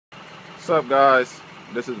What's up, guys?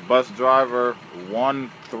 This is bus driver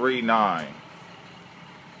 139.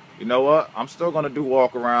 You know what? I'm still gonna do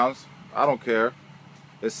walkarounds. I don't care.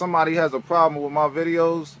 If somebody has a problem with my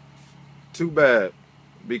videos, too bad,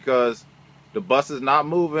 because the bus is not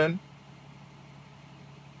moving.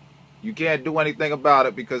 You can't do anything about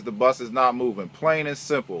it because the bus is not moving. Plain and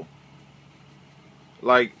simple.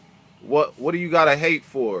 Like, what do you gotta hate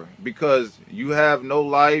for? Because you have no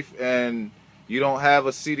life and you don't have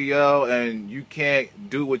a CDL and you can't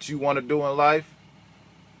do what you want to do in life?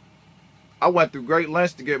 I went through great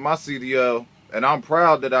lengths to get my CDL, and I'm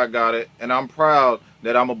proud that I got it, and I'm proud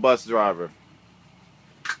that I'm a bus driver.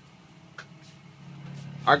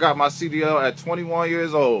 I got my CDL at 21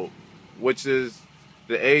 years old, which is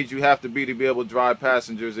the age you have to be able to drive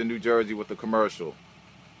passengers in New Jersey with the commercial,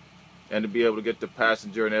 and to be able to get the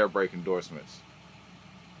passenger and air brake endorsements.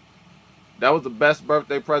 That was the best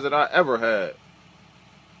birthday present I ever had.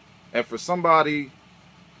 And for somebody,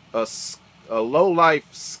 a low-life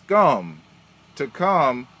scum, to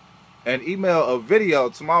come and email a video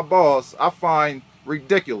to my boss, I find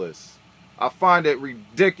ridiculous. I find it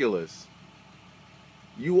ridiculous.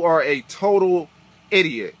 You are a total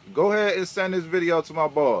idiot. Go ahead and send this video to my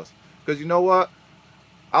boss. Because you know what?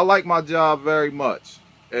 I like my job very much.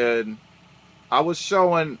 And I was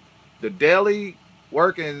showing the daily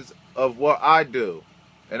workings of what I do.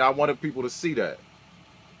 And I wanted people to see that.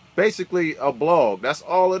 Basically a blog. That's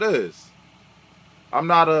all it is. I'm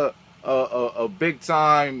not a big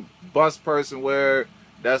time bus person where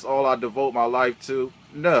that's all I devote my life to.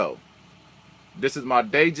 No. This is my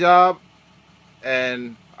day job,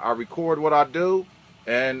 and I record what I do,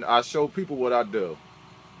 and I show people what I do.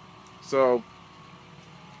 So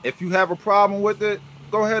if you have a problem with it,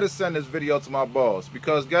 go ahead and send this video to my boss,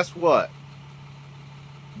 because guess what?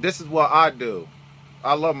 This is what I do.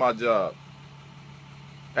 I love my job.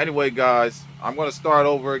 Anyway, guys, I'm going to start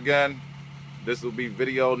over again. This will be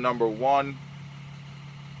video number 1.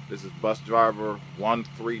 This is bus driver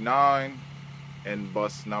 139 and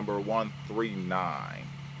bus number 139.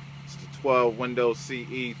 It's the 12 window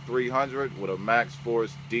CE 300 with a Max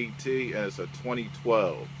Force DT, and it's a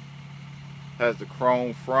 2012. Has the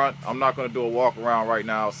chrome front. I'm not going to do a walk around right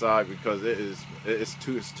now outside because it's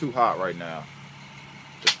too hot right now.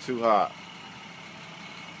 It's too hot.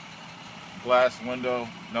 Glass window,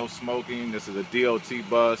 no smoking. This is a DOT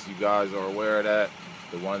bus. You guys are aware of that.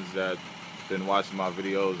 The ones that been watching my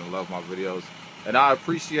videos and love my videos. And I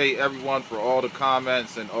appreciate everyone for all the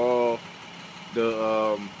comments and all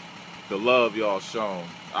the love y'all shown.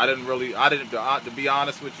 To be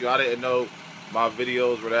honest with you, I didn't know my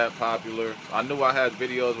videos were that popular. I knew I had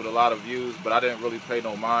videos with a lot of views, but I didn't really pay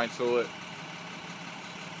no mind to it.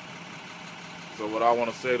 So what I want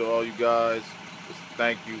to say to all you guys,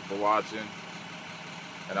 thank you for watching,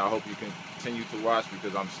 and I hope you continue to watch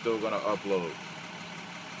because I'm still going to upload.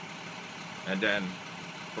 And then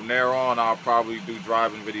from there on, I'll probably do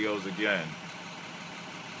driving videos again.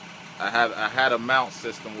 I had a mount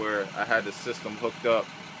system where I had the system hooked up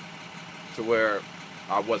to where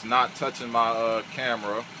I was not touching my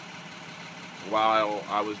camera while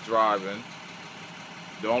I was driving.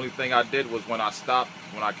 The only thing I did was when I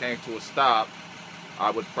came to a stop, I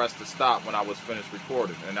would press the stop when I was finished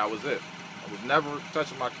recording, and that was it. I was never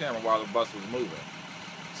touching my camera while the bus was moving.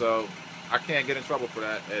 So I can't get in trouble for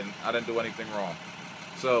that, and I didn't do anything wrong.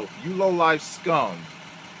 So you low-life scum,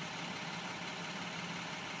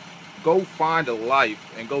 go find a life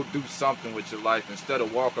and go do something with your life instead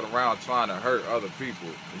of walking around trying to hurt other people.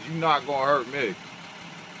 Because you're not going to hurt me.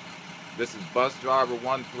 This is bus driver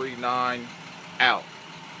 139 out.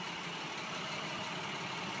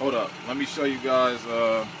 Hold up, let me show you guys,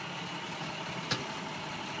 like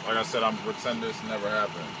I said, I'm pretending this never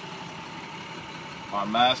happened. My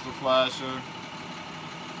master flasher.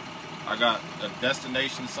 I got a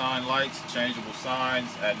destination sign lights, changeable signs.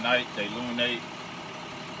 At night, they illuminate.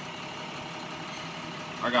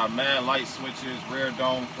 I got mad light switches, rear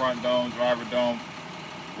dome, front dome, driver dome,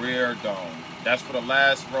 rear dome. That's for the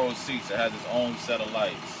last row of seats. It has its own set of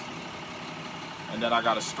lights. And then I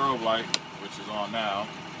got a strobe light, which is on now.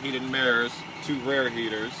 Heated mirrors, 2 rear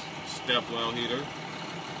heaters, step well heater,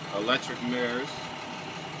 electric mirrors,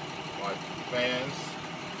 my fans,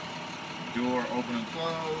 door open and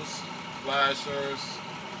close, flashers,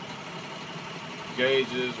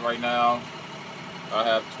 gauges. Right now I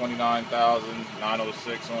have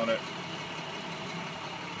 29,906 on it.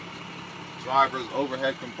 Driver's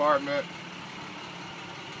overhead compartment,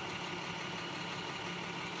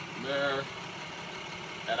 mirror,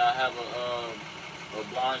 and I have a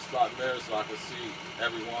blind spot mirror so I can see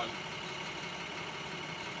everyone.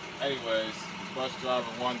 Anyways, Bus driver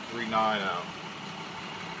 139 out.